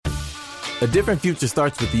A different future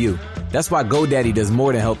starts with you. That's why GoDaddy does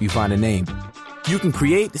more than help you find a name. You can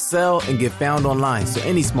create, sell, and get found online so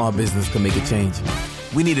any small business can make a change.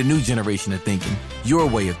 We need a new generation of thinking, your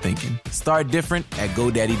way of thinking. Start different at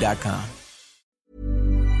GoDaddy.com.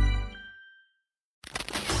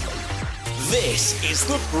 This is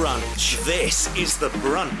The Brunch. This is The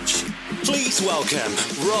Brunch. Please welcome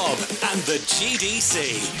Rob and the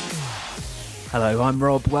GDC. Hello, I'm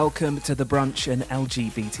Rob. Welcome to The Brunch, an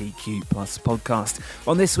LGBTQ plus podcast.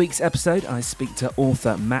 On this week's episode, I speak to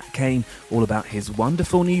author Matt Cain all about his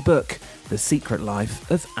wonderful new book, The Secret Life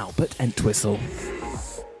of Albert Entwistle.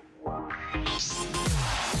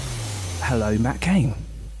 Hello, Matt Cain.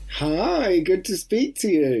 Hi, good to speak to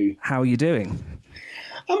you. How are you doing?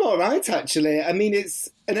 I'm all right, actually. I mean, it's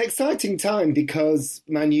an exciting time because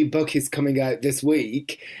my new book is coming out this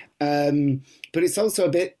week. But it's also a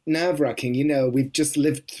bit nerve-wracking. You know, we've just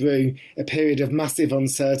lived through a period of massive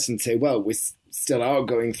uncertainty. Well, we still are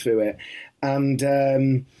going through it. And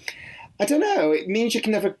I don't know, it means you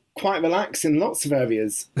can never quite relax in lots of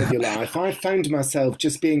areas of your life. I found myself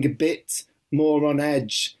just being a bit more on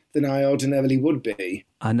edge than I ordinarily would be.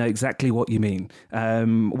 I know exactly what you mean.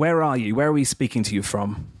 Where are you? Where are we speaking to you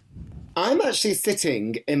from? I'm actually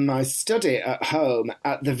sitting in my study at home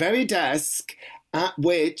at the very desk at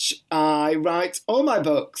which I write all my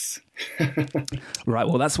books. Right,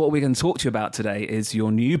 well, that's what we're going to talk to you about today, is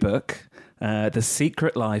your new book, The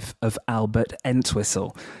Secret Life of Albert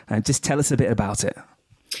Entwistle. Just tell us a bit about it.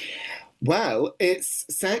 Well, it's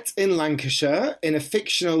set in Lancashire, in a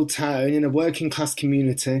fictional town, in a working-class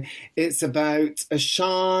community. It's about a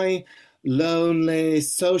shy, lonely,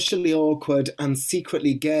 socially awkward and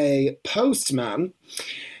secretly gay postman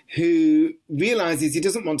who realises he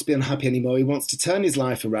doesn't want to be unhappy anymore. He wants to turn his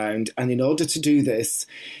life around. And in order to do this,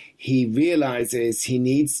 he realises he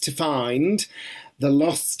needs to find the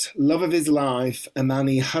lost love of his life, a man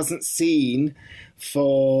he hasn't seen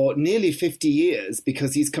for nearly 50 years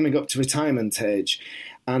because he's coming up to retirement age.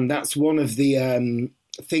 And that's one of the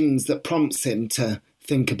things that prompts him to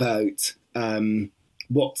think about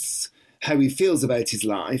how he feels about his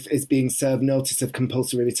life, is being served notice of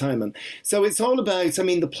compulsory retirement. So it's all about, I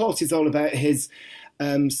mean, the plot is all about his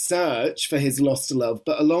search for his lost love.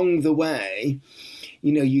 But along the way,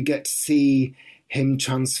 you know, you get to see him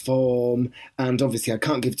transform. And obviously I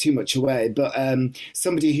can't give too much away, but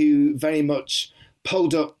somebody who very much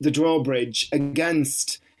pulled up the drawbridge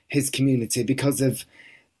against his community because of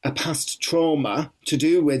a past trauma to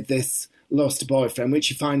do with this lost boyfriend, which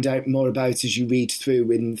you find out more about as you read through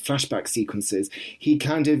in flashback sequences.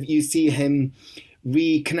 You see him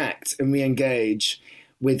reconnect and re-engage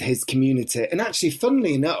with his community. And actually,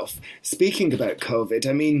 funnily enough, speaking about COVID,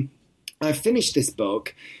 I mean, I finished this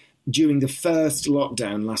book during the first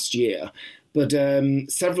lockdown last year, but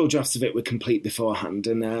several drafts of it were complete beforehand,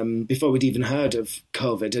 and before we'd even heard of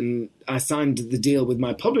COVID. And I signed the deal with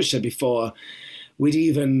my publisher before we'd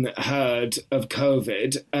even heard of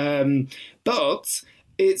COVID. But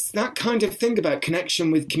it's that kind of thing about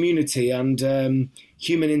connection with community and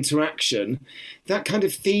human interaction. That kind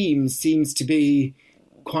of theme seems to be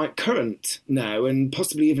quite current now and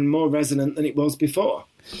possibly even more resonant than it was before.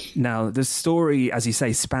 Now, the story, as you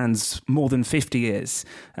say, spans more than 50 years,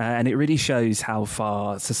 and it really shows how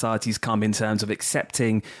far society's come in terms of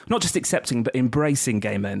accepting, not just accepting, but embracing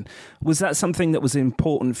gay men. Was that something that was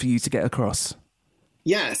important for you to get across?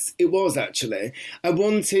 Yes, it was actually. I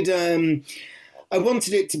wanted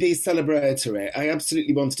it to be celebratory. I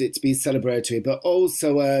absolutely wanted it to be celebratory, but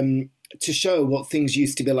also to show what things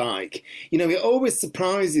used to be like. You know, it always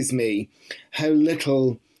surprises me how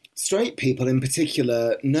little straight people in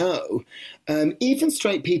particular know. Even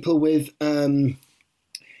straight people with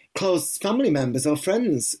close family members or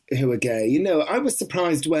friends who are gay. You know, I was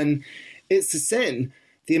surprised when It's a Sin,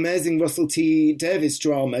 the amazing Russell T Davies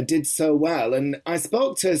drama, did so well. And I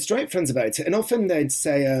spoke to straight friends about it, and often they'd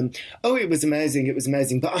say, oh, it was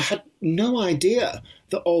amazing, but I had no idea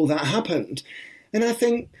that all that happened. And I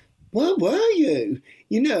think, where were you?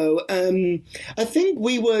 You know, I think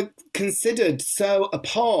we were considered so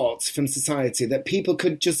apart from society that people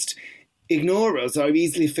could just ignore us or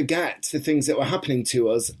easily forget the things that were happening to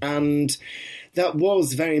us. And that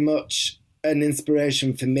was very much an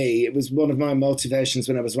inspiration for me. It was one of my motivations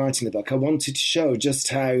when I was writing the book. I wanted to show just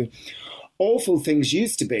how awful things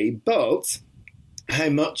used to be, but how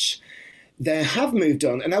much they have moved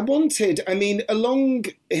on. And along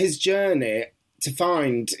his journey to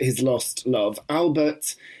find his lost love,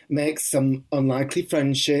 Albert makes some unlikely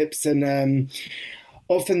friendships, and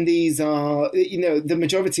often these are, the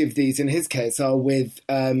majority of these in his case are with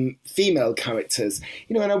female characters,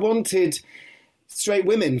 and I wanted straight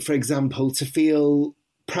women, for example, to feel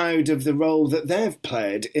proud of the role that they've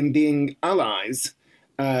played in being allies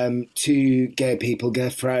to gay people, gay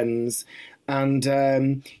friends, and,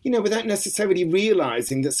 without necessarily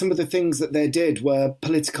realising that some of the things that they did were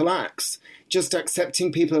political acts, just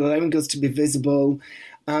accepting people, allowing us to be visible.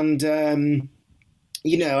 And,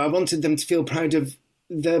 I wanted them to feel proud of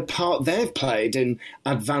the part they've played in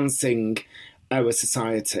advancing our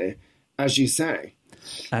society, as you say.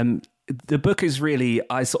 The book is really,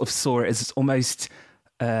 I sort of saw it as almost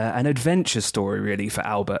an adventure story, really, for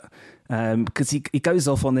Albert, because he goes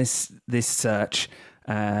off on this search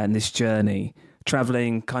and this journey,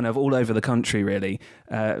 travelling kind of all over the country, really,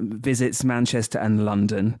 visits Manchester and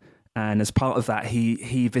London. And as part of that,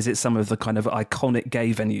 he visits some of the kind of iconic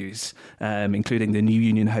gay venues, including the New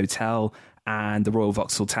Union Hotel and the Royal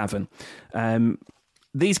Vauxhall Tavern.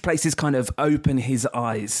 These places kind of open his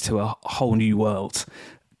eyes to a whole new world.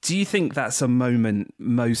 Do you think that's a moment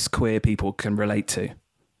most queer people can relate to?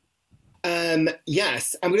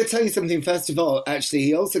 Yes. I'm going to tell you something first of all. Actually,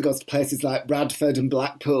 he also goes to places like Bradford and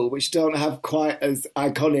Blackpool, which don't have quite as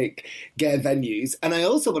iconic gay venues. And I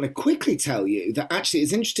also want to quickly tell you that actually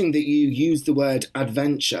it's interesting that you use the word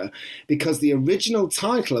adventure, because the original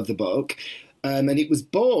title of the book, and it was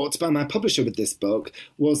bought by my publisher with this book,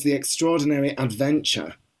 was The Extraordinary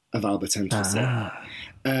Adventure of Albert Entwistle.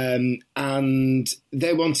 And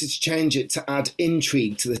they wanted to change it to add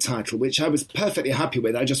intrigue to the title, which I was perfectly happy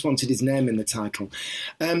with. I just wanted his name in the title.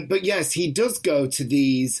 But yes, he does go to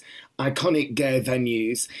these iconic gay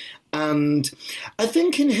venues. And I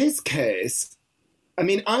think in his case, I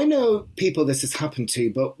mean, I know people this has happened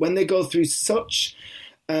to, but when they go through such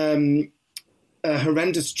a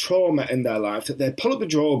horrendous trauma in their life that they pull up a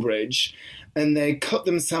drawbridge and they cut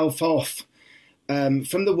themselves off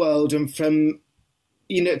from the world and from,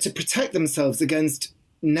 to protect themselves against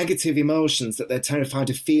negative emotions that they're terrified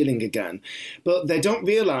of feeling again. But they don't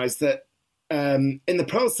realise that in the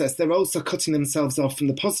process, they're also cutting themselves off from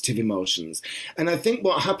the positive emotions. And I think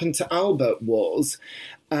what happened to Albert was,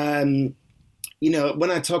 when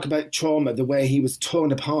I talk about trauma, the way he was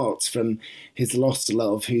torn apart from his lost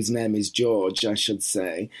love, whose name is George, I should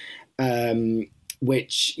say,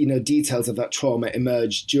 which, details of that trauma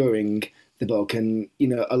emerged during the book and,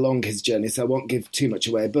 along his journey, so I won't give too much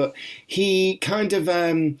away. But he kind of,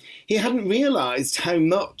 he hadn't realised how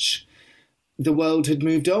much the world had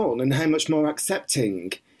moved on and how much more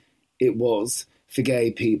accepting it was for gay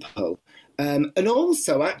people. And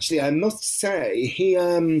also, actually, I must say,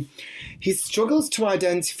 he struggles to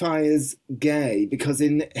identify as gay because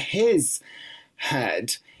in his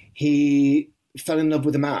head, he fell in love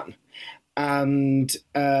with a man. And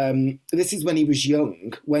this is when he was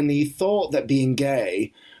young, when he thought that being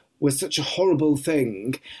gay was such a horrible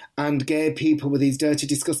thing, and gay people were these dirty,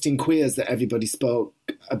 disgusting queers that everybody spoke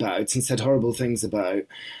about and said horrible things about.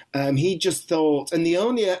 He just thought, and the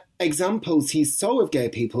only examples he saw of gay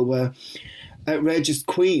people were outrageous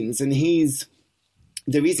queens, and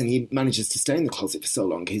the reason he manages to stay in the closet for so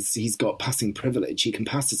long is he's got passing privilege. He can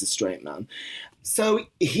pass as a straight man. So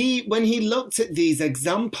when he looked at these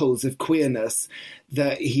examples of queerness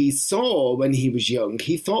that he saw when he was young,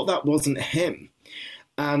 he thought that wasn't him.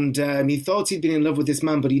 And he thought he'd been in love with this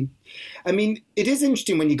man, but it is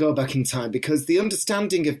interesting when you go back in time, because the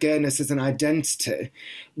understanding of gayness as an identity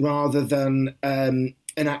rather than an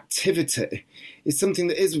activity is something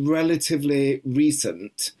that is relatively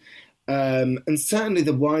recent. And certainly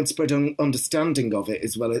the widespread understanding of it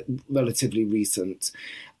is relatively recent.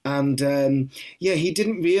 And, he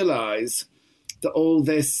didn't realise that all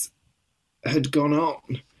this had gone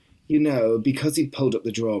on, because he'd pulled up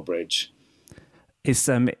the drawbridge. It's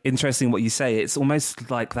interesting what you say. It's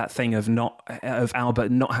almost like that thing of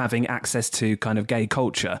Albert not having access to kind of gay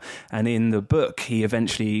culture. And in the book, he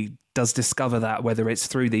eventually does discover that, whether it's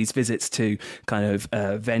through these visits to kind of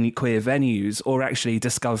queer venues or actually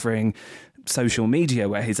discovering social media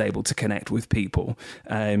where he's able to connect with people.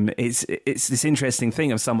 It's this interesting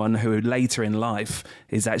thing of someone who later in life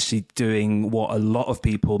is actually doing what a lot of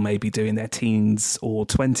people maybe do in their teens or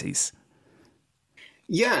 20s.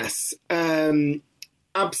 Yes,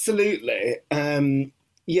 absolutely.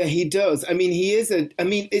 Yeah, he does.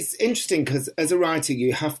 It's interesting because as a writer,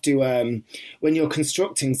 you have to, when you're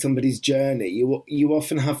constructing somebody's journey, you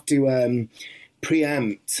often have to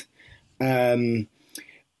preempt,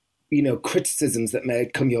 criticisms that may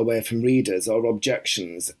come your way from readers or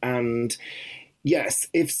objections. And yes,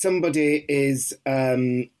 if somebody is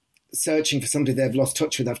searching for somebody they've lost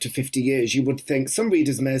touch with after 50 years, you would think, some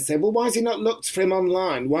readers may say, well, why has he not looked for him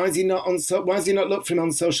online? Why has he not looked for him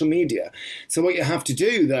on social media? So what you have to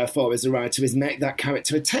do, therefore, as a writer, is make that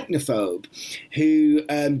character a technophobe who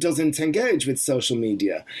doesn't engage with social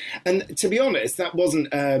media. And to be honest, that wasn't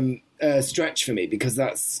a stretch for me, because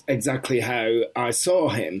that's exactly how I saw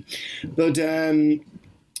him. But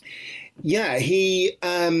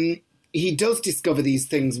he does discover these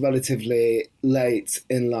things relatively late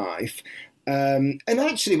in life. And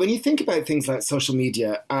actually, when you think about things like social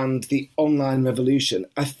media and the online revolution,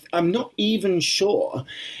 I'm not even sure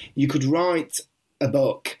you could write a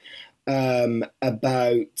book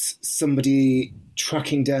about somebody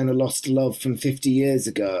tracking down a lost love from 50 years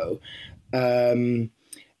ago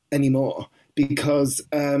anymore, because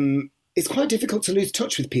it's quite difficult to lose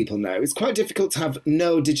touch with people now. It's quite difficult to have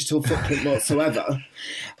no digital footprint whatsoever.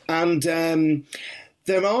 And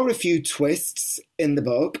there are a few twists in the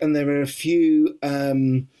book, and there are a few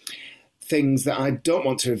things that I don't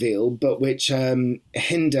want to reveal, but which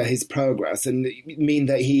hinder his progress and mean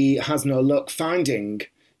that he has no luck finding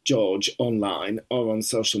George online or on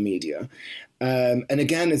social media. And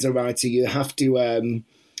again, as a writer, you have to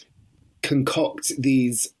concoct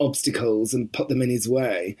these obstacles and put them in his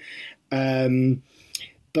way.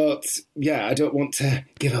 But yeah, I don't want to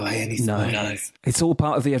give away any spoilers. No. It's all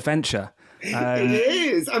part of the adventure. It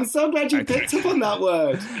is. I'm so glad you picked up on that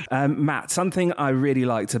word. Matt, something I really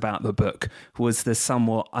liked about the book was the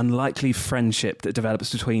somewhat unlikely friendship that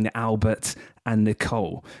develops between Albert and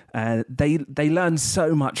Nicole. They learn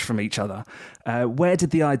so much from each other. Where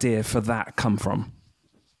did the idea for that come from?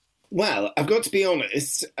 Well, I've got to be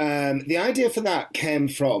honest, the idea for that came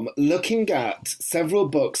from looking at several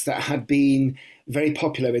books that had been very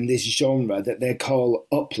popular in this genre that they call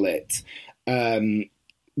uplit,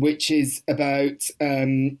 which is about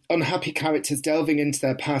unhappy characters delving into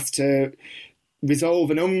their past to resolve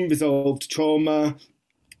an unresolved trauma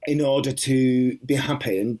in order to be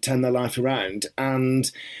happy and turn their life around. And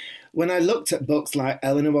when I looked at books like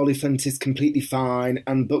Eleanor Oliphant is Completely Fine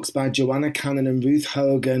and books by Joanna Cannon and Ruth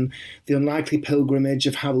Hogan, The Unlikely Pilgrimage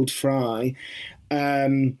of Harold Fry,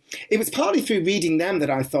 it was partly through reading them that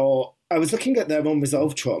I thought, I was looking at their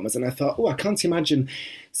unresolved traumas and I thought, I can't imagine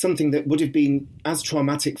something that would have been as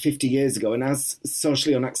traumatic 50 years ago and as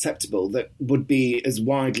socially unacceptable that would be as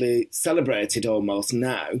widely celebrated almost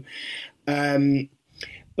now.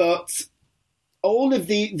 But all of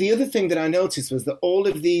the other thing that I noticed was that all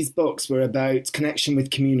of these books were about connection with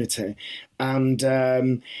community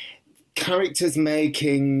and characters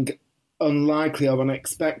making unlikely or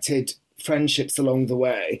unexpected friendships along the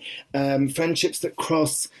way, friendships that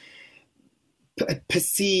cross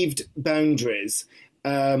perceived boundaries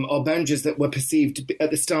or boundaries that were perceived at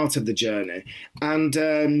the start of the journey. And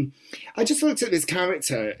I just looked at this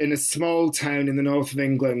character in a small town in the north of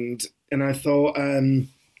England and I thought,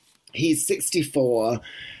 he's 64,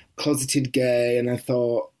 closeted gay, and I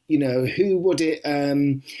thought, who would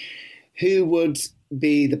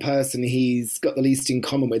be the person he's got the least in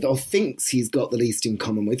common with, or thinks he's got the least in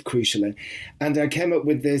common with, crucially. And I came up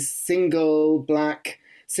with this single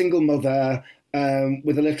mother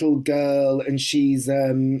with a little girl, and she's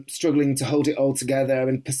struggling to hold it all together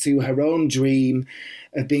and pursue her own dream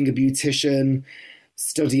of being a beautician,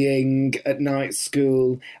 studying at night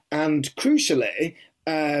school, and crucially,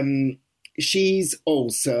 she's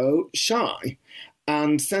also shy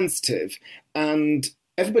and sensitive, and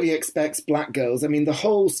everybody expects black girls. I mean, the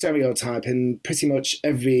whole stereotype in pretty much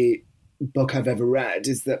every book I've ever read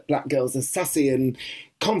is that black girls are sassy and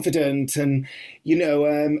confident, and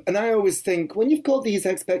and I always think when you've got these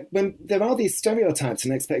when there are these stereotypes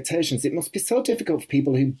and expectations, it must be so difficult for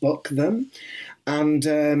people who book them, and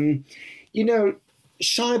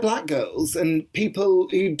shy black girls and people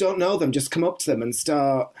who don't know them just come up to them and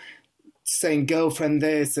start saying girlfriend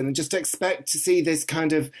this and just expect to see this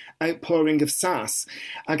kind of outpouring of sass.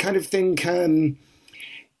 I kind of think,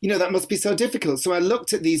 that must be so difficult. So I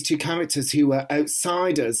looked at these two characters who were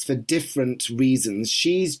outsiders for different reasons.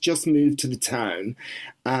 She's just moved to the town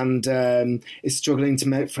and is struggling to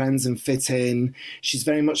make friends and fit in. She's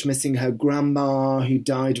very much missing her grandma, who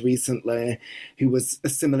died recently, who was a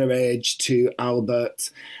similar age to Albert.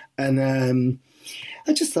 And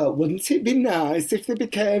I just thought, wouldn't it be nice if they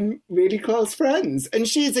became really close friends? And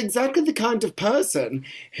she is exactly the kind of person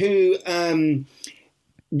who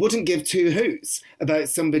wouldn't give two hoots about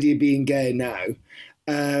somebody being gay now.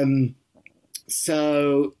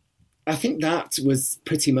 So I think that was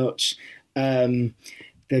pretty much the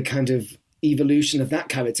kind of evolution of that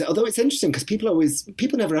character. Although it's interesting because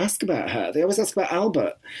people never ask about her. They always ask about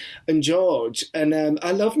Albert and George. And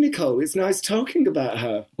I love Nicole. It's nice talking about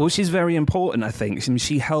her. Well, she's very important, I think. I mean,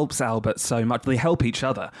 she helps Albert so much. They help each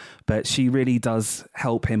other, but she really does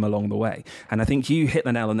help him along the way. And I think you hit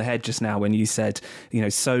the nail on the head just now when you said,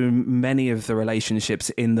 so many of the relationships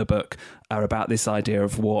in the book are about this idea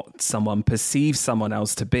of what someone perceives someone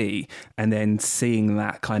else to be, and then seeing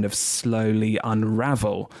that kind of slowly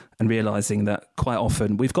unravel and realising that quite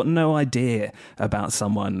often we've got no idea about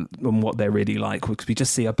someone and what they're really like, because we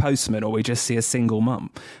just see a postman or we just see a single mum.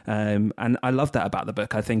 And I love that about the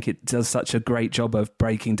book. I think it does such a great job of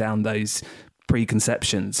breaking down those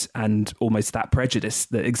preconceptions and almost that prejudice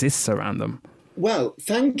that exists around them. Well,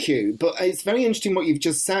 thank you. But it's very interesting what you've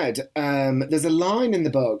just said. There's a line in the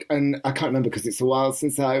book, and I can't remember because it's a while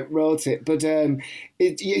since I wrote it, but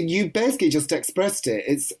you basically just expressed it.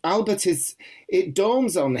 It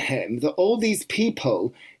dawns on him that all these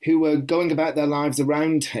people who were going about their lives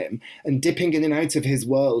around him and dipping in and out of his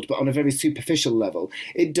world, but on a very superficial level,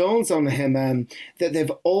 it dawns on him that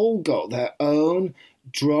they've all got their own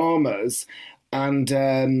dramas and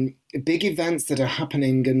big events that are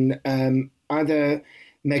happening, and either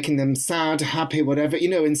making them sad, happy, whatever,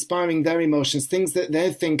 inspiring their emotions, things that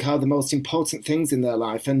they think are the most important things in their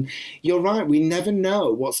life. And you're right, we never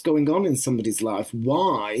know what's going on in somebody's life.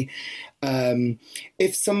 Why?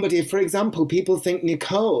 If somebody, for example, people think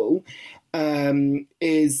Nicole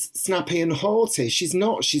is snappy and haughty. She's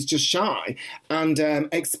not. She's just shy. And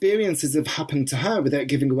experiences have happened to her, without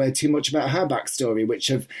giving away too much about her backstory, which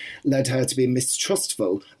have led her to be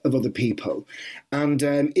mistrustful of other people. And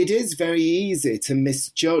it is very easy to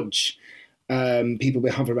misjudge people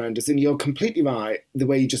we have around us. And you're completely right, the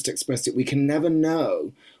way you just expressed it. We can never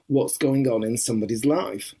know what's going on in somebody's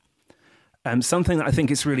life. Something that I think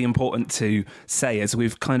is really important to say is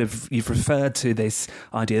you've referred to this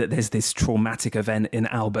idea that there's this traumatic event in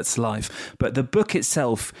Albert's life, but the book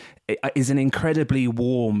itself is an incredibly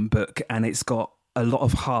warm book, and it's got a lot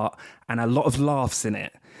of heart and a lot of laughs in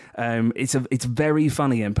it. It's very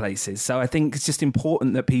funny in places. So I think it's just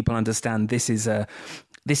important that people understand this is one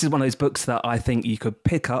of those books that I think you could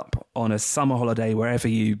pick up on a summer holiday wherever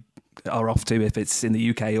you are off to, if it's in the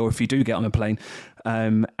UK or if you do get on a plane,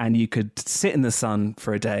 and you could sit in the sun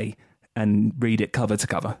for a day and read it cover to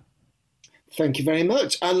cover. Thank you very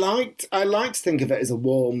much. I like to think of it as a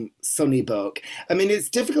warm, sunny book. I mean, it's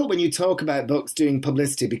difficult when you talk about books doing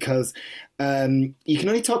publicity because you can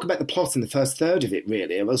only talk about the plot in the first third of it,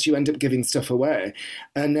 really, or else you end up giving stuff away.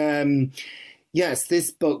 And yes,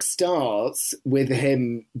 this book starts with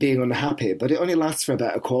him being unhappy, but it only lasts for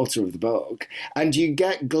about a quarter of the book. And you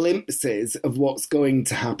get glimpses of what's going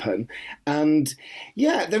to happen. And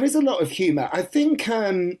yeah, there is a lot of humour. I think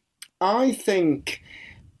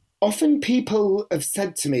often people have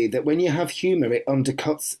said to me that when you have humour, it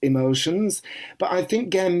undercuts emotions. But I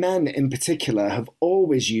think gay men in particular have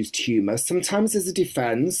always used humour, sometimes as a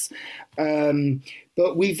defence.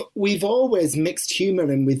 But we've always mixed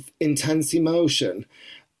humour in with intense emotion.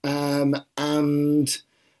 And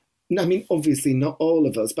I mean, obviously not all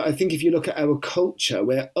of us, but I think if you look at our culture,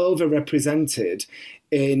 we're overrepresented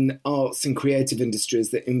in arts and creative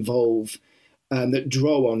industries that involve that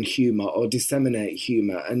draw on humour or disseminate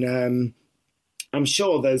humour. And I'm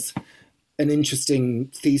sure there's an interesting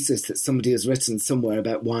thesis that somebody has written somewhere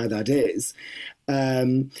about why that is.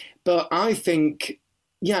 But I think,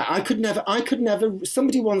 yeah, I could never,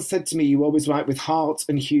 somebody once said to me, you always write with heart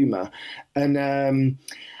and humour. And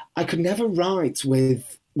I could never write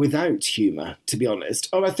without humour, to be honest.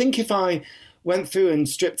 Or I think if I went through and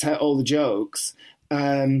stripped out all the jokes,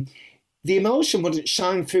 the emotion wouldn't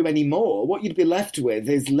shine through anymore. What you'd be left with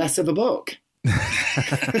is less of a book.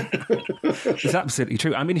 It's absolutely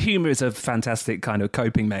true. I mean, humour is a fantastic kind of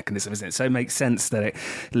coping mechanism, isn't it? So it makes sense that it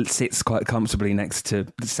sits quite comfortably next to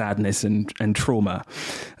sadness and trauma.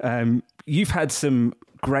 You've had some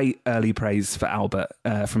great early praise for Albert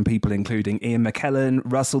from people including Ian McKellen,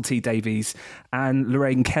 Russell T Davies and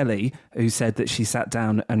Lorraine Kelly, who said that she sat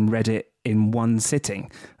down and read it in one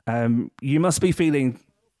sitting. You must be feeling...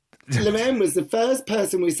 Lorraine was the first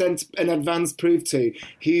person we sent an advance proof to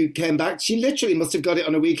who came back. She literally must have got it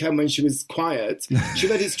on a weekend when she was quiet. She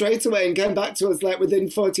read it straight away and came back to us like within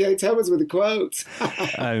 48 hours with a quote.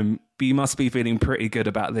 But you must be feeling pretty good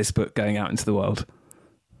about this book going out into the world.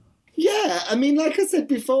 Yeah, I mean, like I said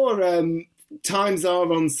before, times are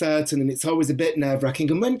uncertain and it's always a bit nerve-wracking.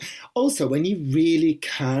 And when you really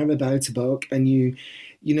care about a book and you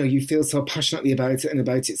feel so passionately about it and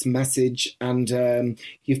about its message, and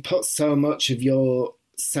you've put so much of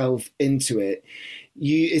yourself into it,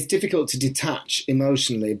 it's difficult to detach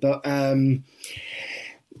emotionally. But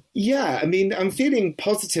yeah, I mean, I'm feeling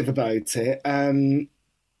positive about it.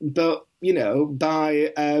 But, you know,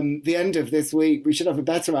 by the end of this week, we should have a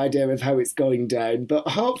better idea of how it's going down. But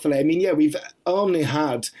hopefully, I mean, yeah, we've only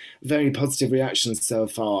had very positive reactions so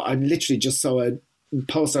far. I literally just saw a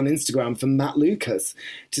post on Instagram from Matt Lucas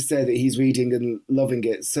to say that he's reading and loving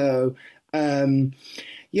it. So,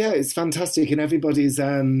 yeah, it's fantastic. And everybody's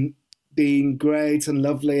being great and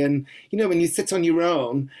lovely. And, you know, when you sit on your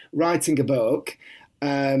own writing a book,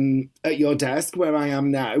 at your desk, where I am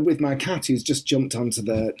now, with my cat who's just jumped onto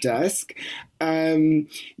the desk, that's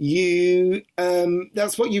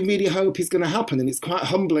what you really hope is going to happen. And it's quite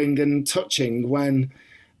humbling and touching when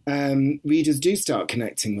readers do start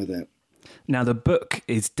connecting with it. Now, the book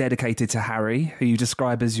is dedicated to Harry, who you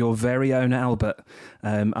describe as your very own Albert.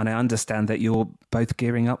 And I understand that you're both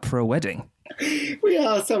gearing up for a wedding. We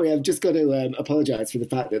are. Sorry, I've just got to apologise for the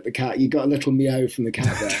fact that you got a little meow from the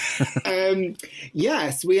cat there.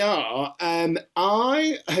 Yes, we are.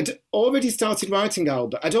 I had already started writing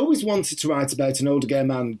Albert. I'd always wanted to write about an older gay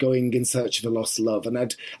man going in search of a lost love,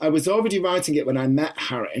 and I was already writing it when I met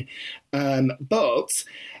Harry. But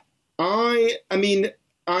I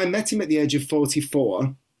met him at the age of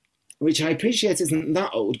 44, which I appreciate isn't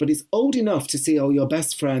that old, but it's old enough to see all your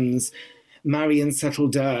best friends marry and settle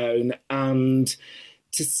down, and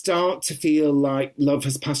to start to feel like love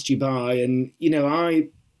has passed you by. And, you know, I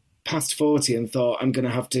passed 40 and thought, I'm going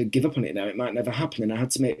to have to give up on it now. It might never happen. And I had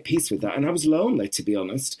to make peace with that. And I was lonely, to be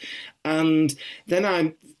honest. And then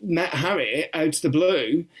I met Harry out of the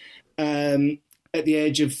blue at the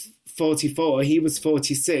age of 44. He was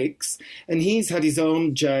 46, and he's had his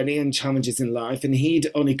own journey and challenges in life. And he'd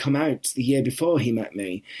only come out the year before he met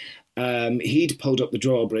me. He'd pulled up the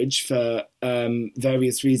drawbridge for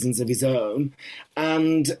various reasons of his own.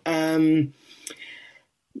 And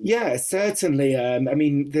yeah, certainly, I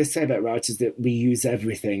mean, they say about writers that we use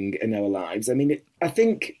everything in our lives. I mean, I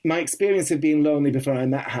think my experience of being lonely before I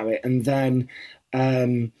met Harry, and then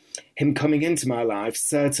him coming into my life,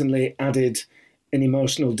 certainly added an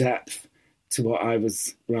emotional depth to what I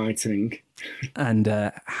was writing.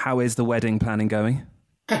 And how is the wedding planning going?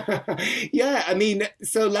 Yeah, I mean,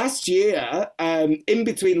 so last year, in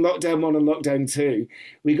between lockdown 1 and lockdown 2,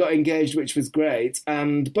 we got engaged, which was great,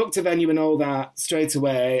 and booked a venue and all that straight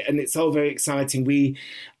away, and it's all very exciting. We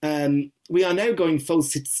are now going full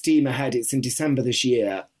steam ahead. It's in December this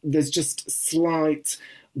year. There's just slight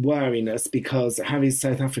wariness because Harry's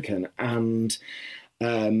South African, and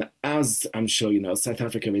as I'm sure you know, South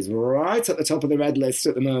Africa is right at the top of the red list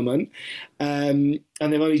at the moment. And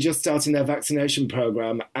they're only just starting their vaccination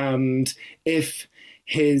programme. And if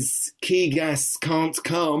his key guests can't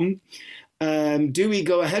come, do we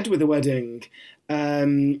go ahead with the wedding?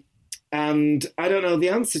 And I don't know the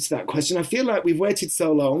answer to that question. I feel like we've waited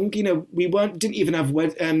so long. You know, we didn't even have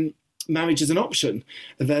marriage as an option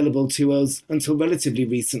available to us until relatively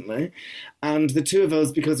recently. And the two of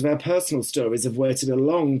us, because of our personal stories, have waited a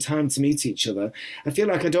long time to meet each other. I feel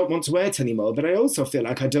like I don't want to wait anymore, but I also feel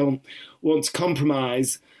like I don't want to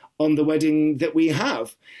compromise on the wedding that we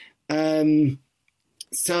have.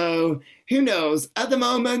 So who knows? At the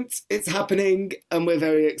moment, it's happening and we're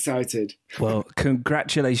very excited. Well,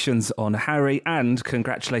 congratulations on Harry, and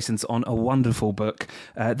congratulations on a wonderful book.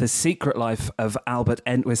 The Secret Life of Albert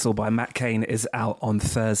Entwistle by Matt Cain is out on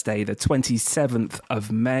Thursday, the 27th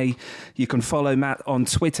of May. You can follow Matt on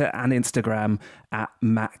Twitter and Instagram at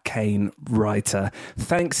Matt Cain Writer.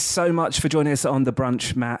 Thanks so much for joining us on The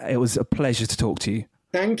Brunch, Matt. It was a pleasure to talk to you.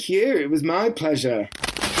 Thank you. It was my pleasure.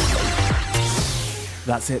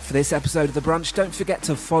 That's it for this episode of The Brunch. Don't forget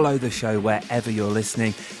to follow the show wherever you're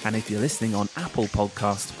listening. And if you're listening on Apple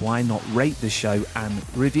Podcasts, why not rate the show and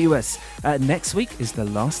review us? Next week is the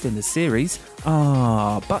last in the series.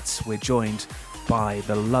 But we're joined by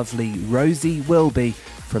the lovely Rosie Wilby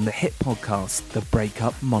from the hit podcast, The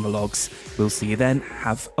Breakup Monologues. We'll see you then.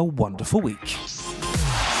 Have a wonderful week.